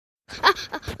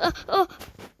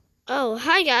Oh,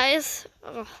 hi guys.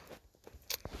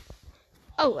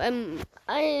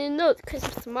 I know it's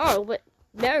Christmas tomorrow, but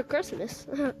Merry Christmas.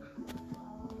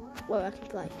 Well, I can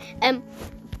fly.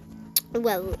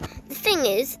 Well, the thing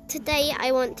is, today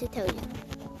I want to tell you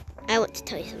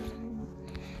something.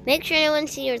 Make sure no one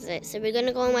sees it, so we're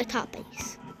gonna go on my top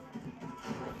base.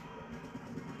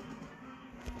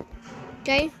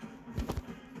 Okay?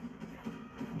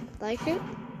 Like it?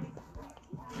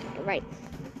 Right.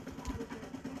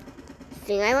 The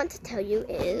thing I want to tell you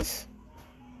is,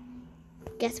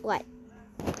 guess what?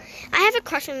 I have a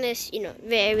crush on this,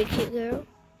 very cute girl.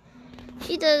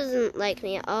 She doesn't like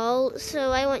me at all, so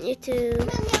I want you to,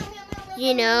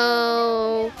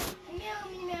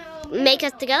 make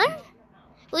us together.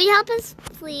 Will you help us,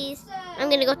 please? I'm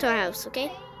gonna go to our house,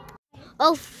 okay?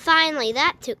 Oh, finally,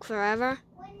 that took forever.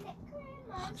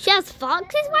 She has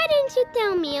foxes? Why didn't you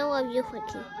tell me? I love you,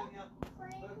 Quickie.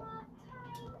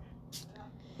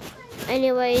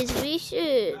 Anyways, we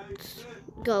should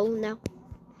go now.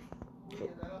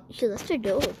 She left her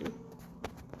door open.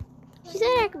 She said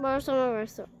I could borrow some of her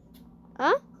stuff.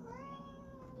 Huh?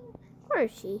 Where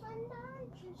is she?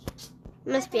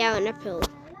 Must be out in a pool.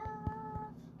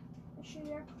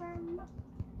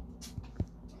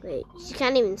 Wait, she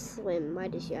can't even swim. Why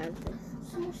does she have this?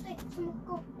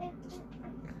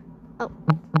 Oh.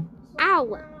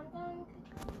 Ow!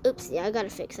 Oopsie, I gotta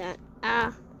fix that.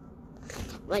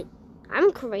 Wait, I'm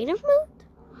in creative mode?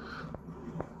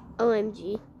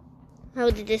 OMG. How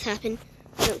did this happen?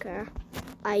 I don't care.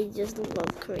 I just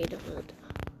love creative mode.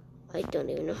 I don't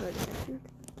even know how this happened.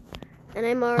 And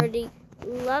I'm already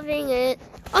loving it.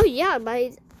 Oh yeah,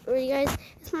 by the way, guys,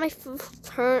 it's my first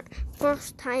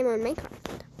time on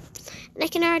Minecraft. And I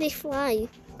can already fly.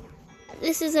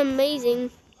 This is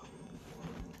amazing.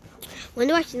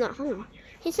 Wonder why she's not home.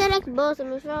 He said I could borrow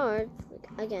some of hers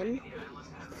again.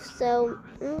 So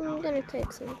I'm gonna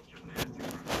take some.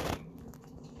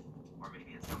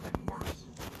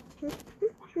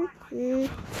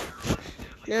 No,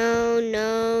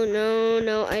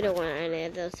 I don't want any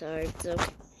of those swords.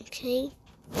 Okay.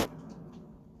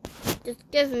 Just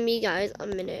give me guys a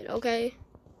minute, okay?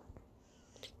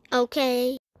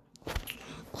 Okay.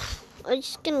 I'm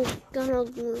just gonna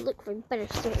look for better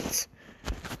swords.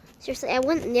 Seriously, I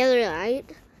went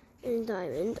netherite and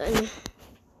diamond and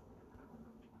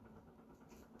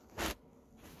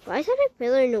why is that a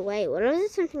pillar in the way? What if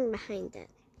there's something behind it?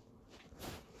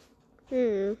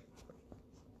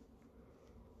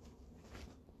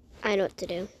 I know what to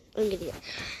do. I'm gonna get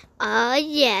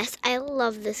yes, I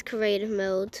love this creative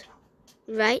mode.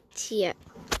 Right here.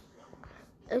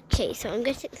 Okay, so I'm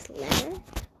gonna take this ladder.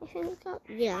 I think it's called.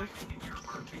 Yeah.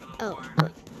 Oh,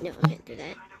 no, I can't do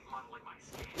that.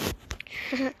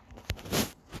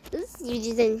 This is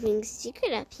usually anything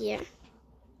secret up here.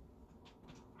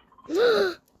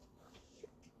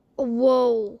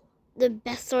 Whoa, the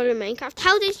best sword in Minecraft.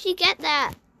 How did she get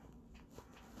that?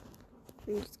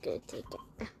 I'm just gonna take it.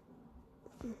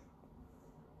 Where'd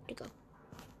it go?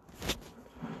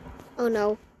 Oh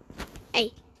no.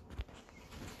 Hey.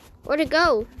 Where'd it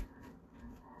go?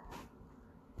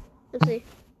 Let's see.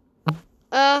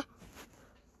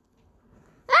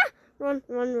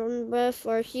 Run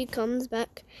before she comes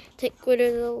back. Take her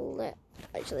to the left.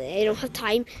 Actually, I don't have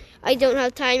time.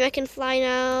 I can fly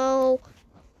now.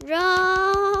 Run! I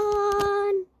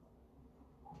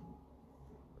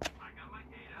got my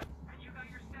data, and you got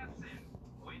your steps in.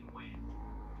 Win-win.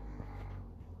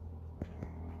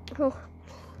 Oh,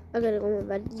 I gotta go to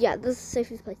bed. Yeah, this is the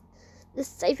safest place. The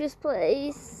safest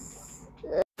place.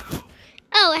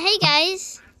 Oh, hey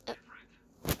guys.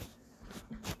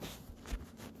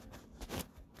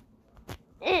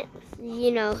 It's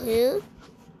you know who.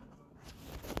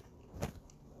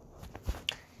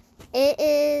 It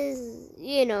is,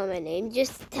 you know my name.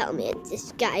 Just tell me it.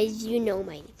 Just guys, you know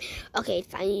my name. Okay,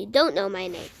 fine. You don't know my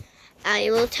name. I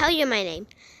will tell you my name.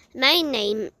 My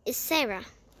name is Sarah.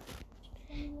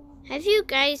 Have you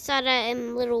guys saw that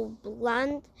little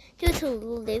blonde dude who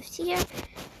lives here?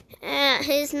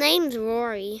 His name's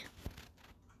Rory.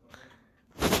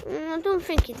 I don't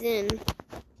think he's in.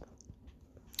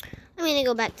 I'm gonna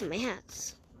go back to my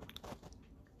house.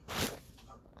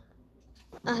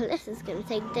 Oh, this is gonna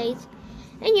take days.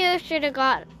 And you should have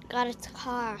got a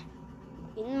car.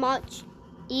 Much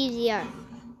easier.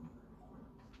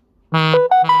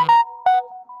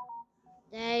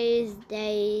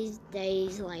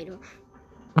 Days later.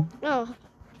 Oh,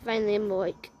 finally I'm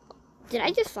awake. Did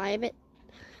I just fly a bit?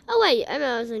 Oh wait, I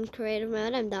was in creative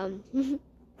mode. I'm dumb. Cause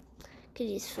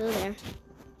he's still there.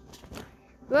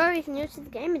 Rory's new to the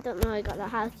game. I don't know how I got the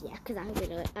house yet, cause I'm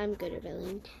good at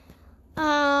building.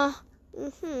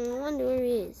 wonder where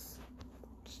he is.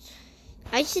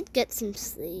 I should get some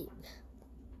sleep.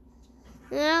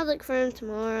 And I'll look for him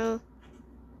tomorrow.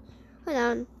 Hold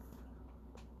on.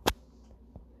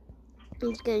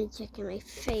 I'm just gonna check in my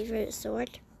favorite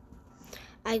sword.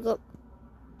 I got,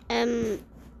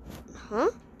 huh?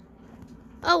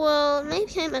 Oh, well,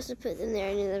 maybe I must have put them there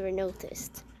and I never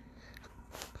noticed.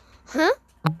 Huh?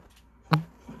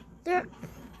 There.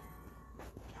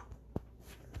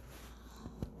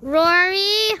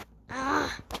 Rory!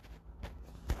 Ah.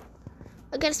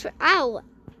 I gotta swear. Ow!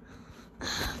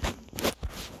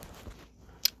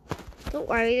 Don't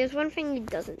worry, there's one thing he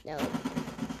doesn't know.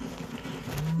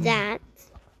 That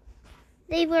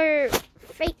they were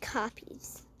fake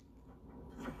copies.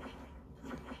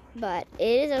 But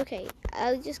it is okay.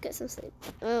 I'll just get some sleep.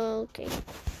 Okay.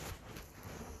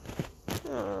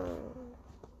 Oh.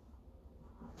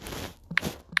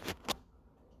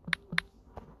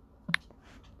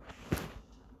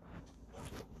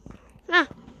 Ah.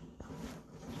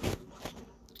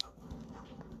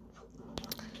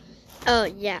 Oh,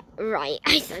 yeah, right.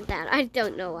 I said that. I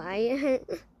don't know why.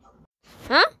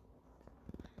 Huh?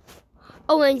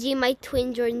 OMG, my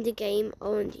twin joined the game.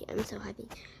 OMG, I'm so happy.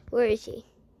 Where is she?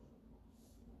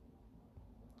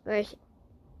 Where is she?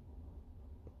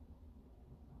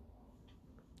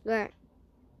 Where?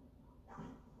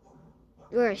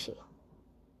 Where is she?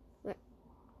 Where?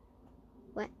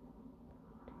 What?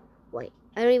 Wait,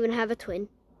 I don't even have a twin.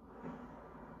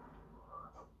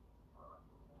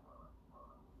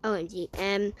 OMG,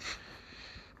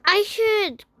 I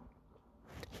should...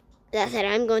 That's it,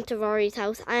 I'm going to Rory's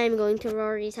house. I am going to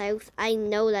Rory's house. I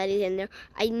know that he's in there.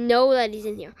 I know that he's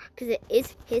in here. Because it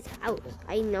is his house.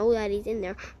 I know that he's in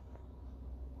there.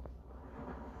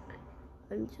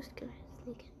 I'm just going to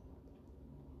sneak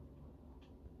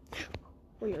in.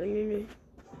 Oh, no.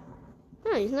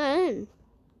 No, he's not in.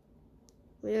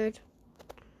 Weird.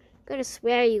 Gotta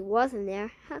swear he was in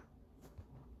there. Huh?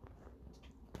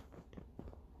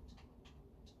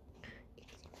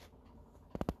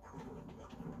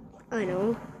 I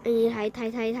know. I need hide.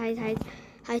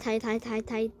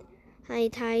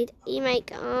 Hide. He might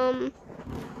come.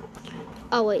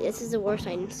 Oh wait, this is the worst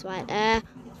hiding spot.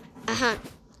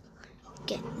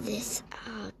 Get this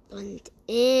blend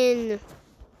in.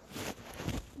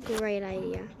 Great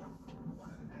idea.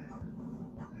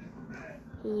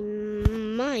 He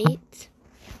might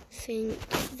think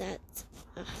that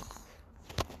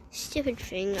stupid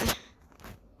thing.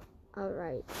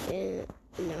 Alright,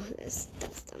 no, that's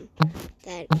dumb.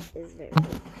 That is very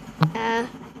good.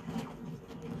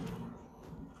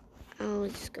 I'll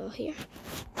just go here.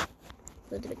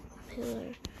 Put a big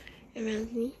pillar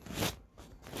around me.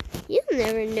 You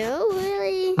never know,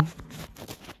 really.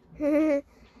 I'm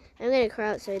gonna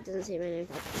crouch so it doesn't say my name.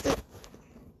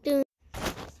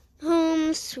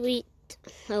 Home sweet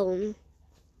home.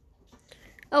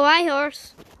 Oh, hi,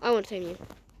 horse. I want to tame you.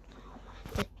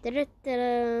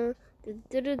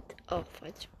 Oh,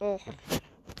 fudge. Oh.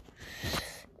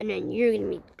 And then you're gonna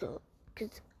meet gold.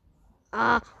 Cause,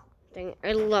 dang it.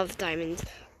 I love diamonds.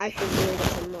 I should really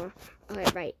get some more. Okay,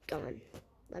 right. Go on.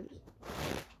 Let me.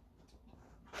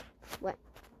 What?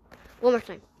 One more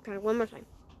time. Try it one more time.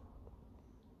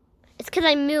 It's because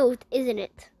I moved, isn't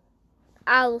it?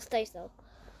 I'll stay still.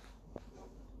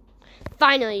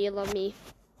 Finally, you love me.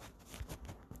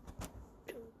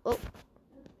 Oh.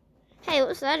 Hey,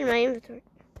 what's that in my inventory?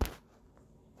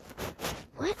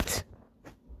 What?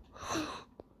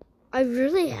 I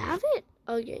really have it?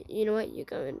 Okay, you know what? You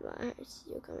come into my house.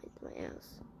 You come into my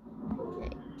house.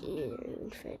 Yeah, you don't even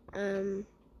fit.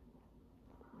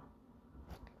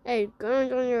 Hey, go and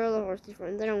join your other horsey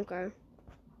friends. I don't care.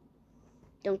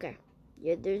 Don't care.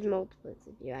 Yeah, there's multiples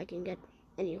of you. I can get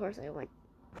any horse I want.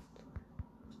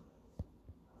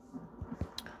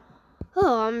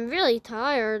 Oh, I'm really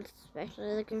tired,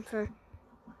 especially looking for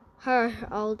her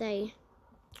all day.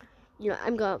 You know,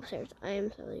 I'm going upstairs. I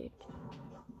am so late.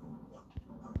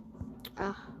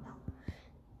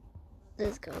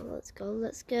 Let's go.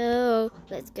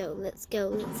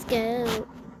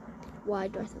 Why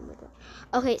do I sound like that?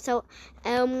 Okay, so,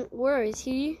 where is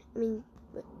he? I mean,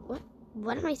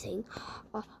 what am I saying?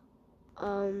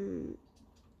 I'm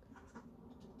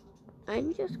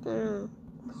just gonna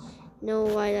know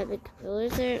why that big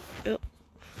pillar's there. Oh,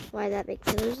 why that big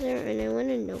pillar's there, and I want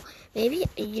to know. Maybe,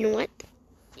 you know what?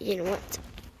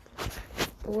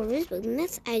 Whoever's building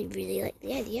this, I really like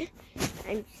the idea.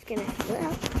 I'm just gonna fill it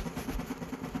out.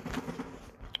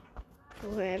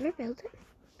 Whoever built it,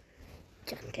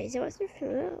 just in case I was to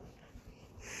fill it out.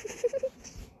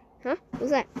 Huh? What was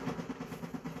that?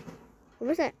 What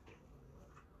was that?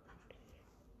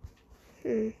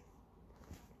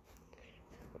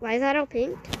 Why is that all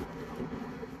pink?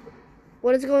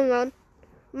 What is going on?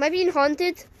 Am I being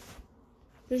haunted?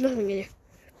 There's nothing in there.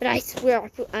 But I swear I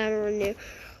put armor in there.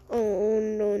 Oh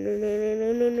no no no no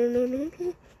no no no no no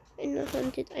no. I'm not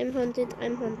haunted. I'm haunted.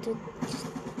 I'm haunted.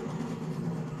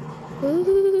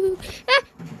 Ooh. Ah!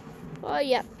 Oh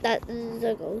yeah, that is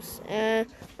a ghost. Run,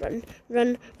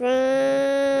 run,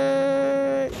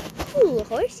 run. Ooh,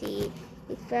 horsey.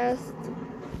 You fast.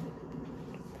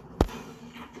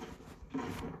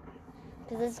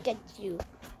 Let's get you.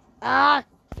 Ah,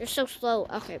 you're so slow.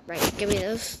 Okay, right. Give me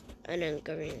this, and then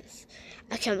give me this.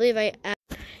 I can't believe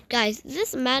guys,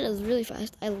 this man is really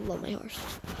fast. I love my horse.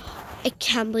 I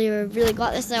can't believe I really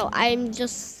got this out. I'm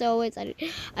just so excited.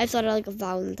 I've thought it like a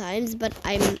thousand times, but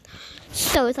I'm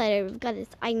so excited I've got this.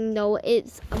 I know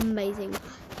it's amazing.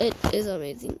 It is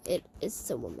amazing. It is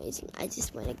so amazing. I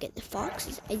just want to get the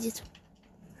foxes. I just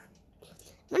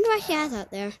wonder what he has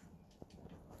out there.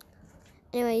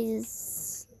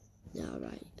 Anyways, all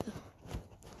right.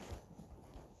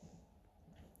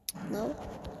 No.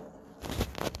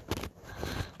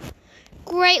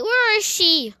 Great, where is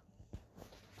she?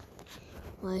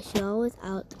 Why is she always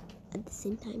out at the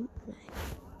same time?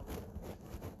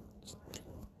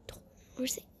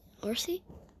 Horsey? Horsey?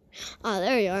 Oh,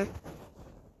 there you are.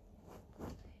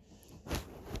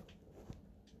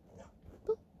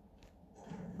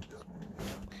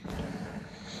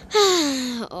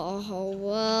 Oh,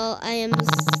 well, I am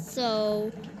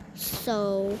so.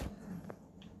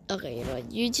 Okay, you know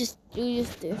what? You just do it.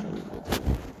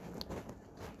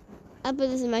 I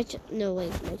put this in my chest. No,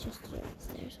 wait, my chest is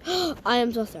upstairs. I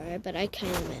am so sorry, but I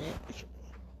kind of meant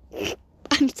it.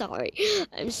 I'm sorry.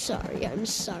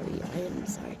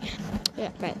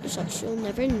 Yeah, right, so she'll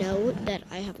never know that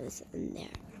I have this in there.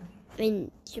 I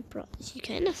mean, she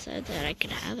kind of said that I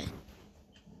could have it.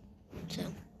 So,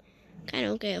 kind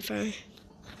of okay for her.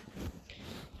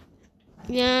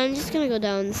 Yeah, I'm just gonna go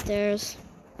downstairs.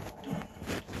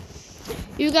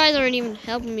 You guys aren't even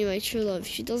helping me, my true love.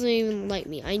 She doesn't even like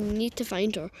me. I need to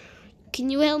find her. Can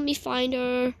you help me find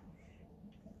her?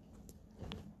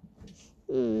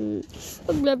 I'm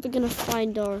never gonna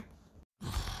find her.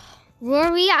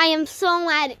 Rory, I am so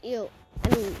mad at you. I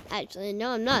mean, actually,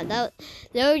 no, I'm not.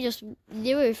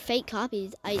 They were fake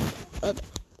copies. At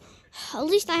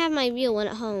least I have my real one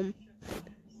at home.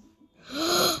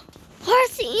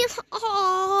 Horsey!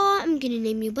 Oh, I'm gonna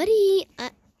name you Buddy.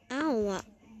 Ow.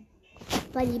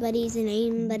 Buddy is the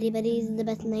name. Buddy is the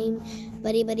best name.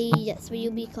 Buddy, that's what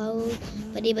you'll be called.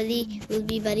 Buddy, we'll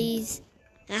be buddies.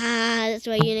 Ah, that's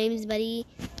why your name's Buddy.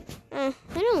 I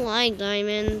don't like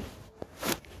diamond.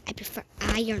 I prefer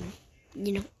iron.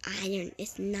 You know, iron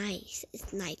is nice.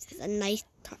 It's nice. It's a nice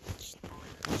touch.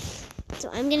 So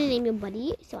I'm gonna name you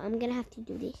Buddy. So I'm gonna have to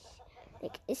do this.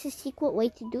 Like, it's a secret way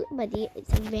to do it, Buddy.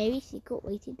 It's a very secret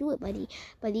way to do it, Buddy.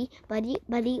 Buddy.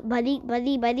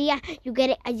 Yeah, you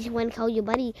get it? I just want to call you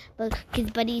Buddy,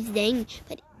 because Buddy's the name.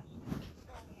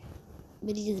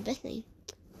 Buddy is the best name.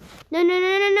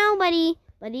 No, Buddy.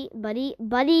 Buddy.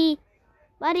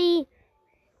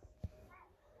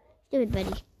 Stupid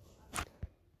Buddy.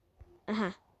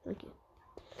 Thank you.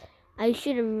 I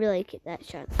should have really kicked that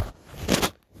shot.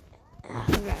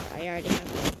 Right, I already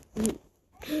have it.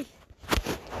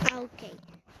 Okay,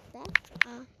 that's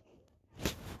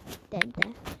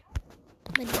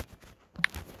Buddy.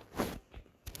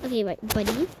 Okay, right,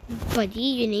 Buddy,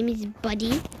 your name is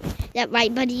Buddy. That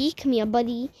right, Buddy? Come here,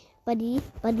 Buddy. I'm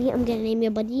gonna name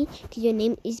you Buddy, because your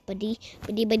name is Buddy.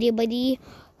 Buddy.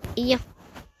 Yeah.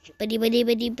 Buddy.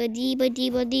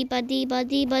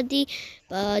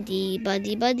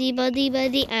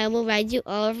 I will ride you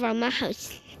all around my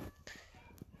house.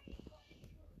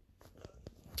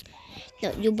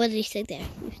 No, you Buddy, stay there.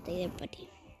 You stay there, Buddy.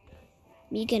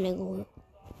 Me gonna go.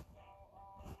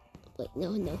 Wait,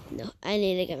 no. I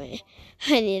need to get my pocket.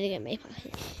 I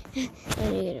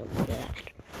need to do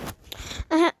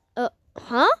that.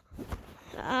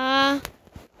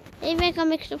 Maybe I got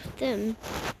mixed up with them.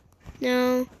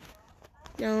 No.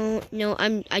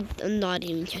 I'm not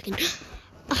even checking.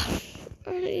 What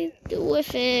do you do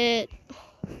with it?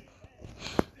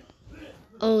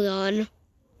 Hold on.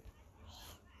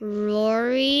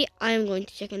 Rory, I am going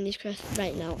to check on these crests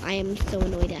right now. I am so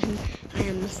annoyed at him.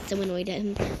 I'm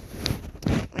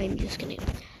just gonna,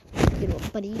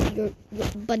 Buddy, your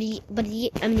Buddy.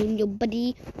 I'm naming you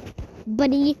Buddy.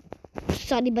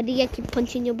 Sorry, Buddy, I keep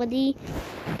punching you, Buddy.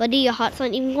 Your heart's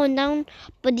not even going down.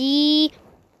 Buddy,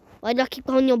 why do I keep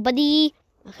calling you Buddy?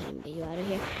 Okay, let me get you out of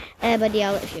here. Buddy,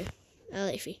 I'll let you.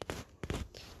 Let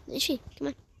you.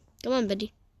 Come on,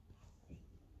 Buddy.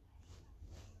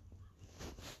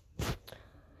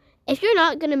 If you're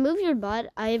not gonna move your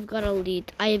butt, I have got a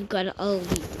lead. I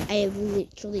have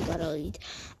literally got a lead.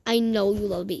 I know you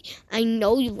love me. I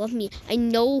know you love me. I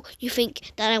know you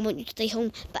think that I want you to stay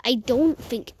home, but I don't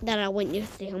think that I want you to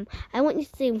stay home. I want you to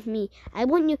stay with me. I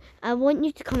want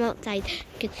you to come outside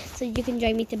so you can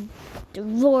drive me to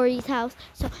Rory's house.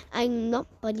 So I'm not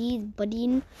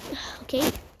buddying.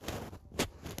 Okay?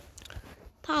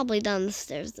 Probably down the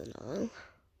stairs and all.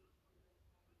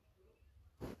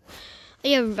 Oh,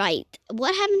 you're right.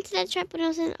 What happened to that trap when I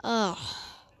was in? Oh,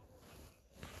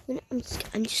 I'm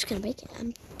just gonna break it.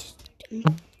 I'm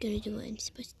gonna do what I'm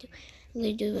supposed to do. I'm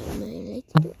gonna do what I'm like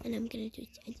to do, and I'm gonna do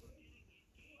it.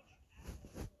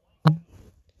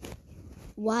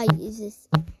 Why is this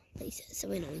place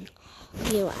so annoying?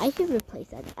 You know, I should replace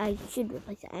that. I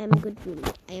am good with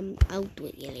it. I'll do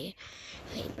it later.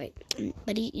 Okay, right.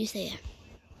 Buddy, you say that.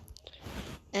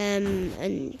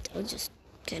 And I'll just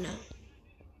kind of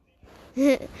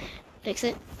fix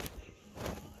it.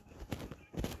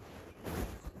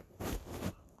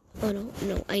 Oh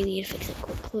no, I need to fix it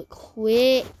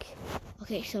quick.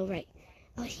 Okay, so right.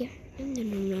 Oh, here.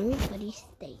 No, buddy,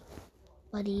 stay.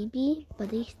 Buddy,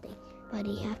 stay.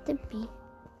 Buddy, have to be.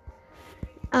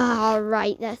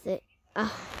 Alright, that's it.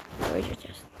 Where's your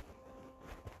chest?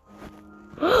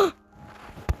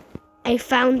 I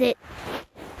found it.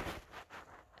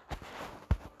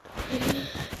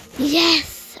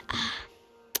 Yes!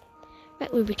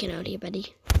 Right, we're breaking out here,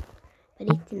 buddy.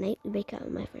 Buddy, tonight we break out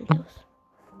at my friend's house.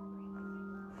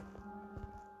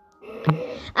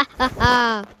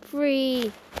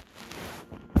 Free!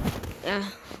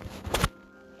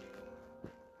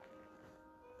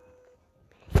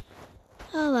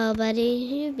 Oh well, buddy,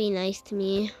 you'd be nice to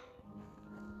me.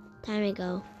 Time to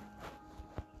go.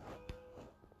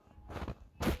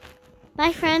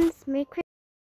 Bye, friends. Merry Christmas.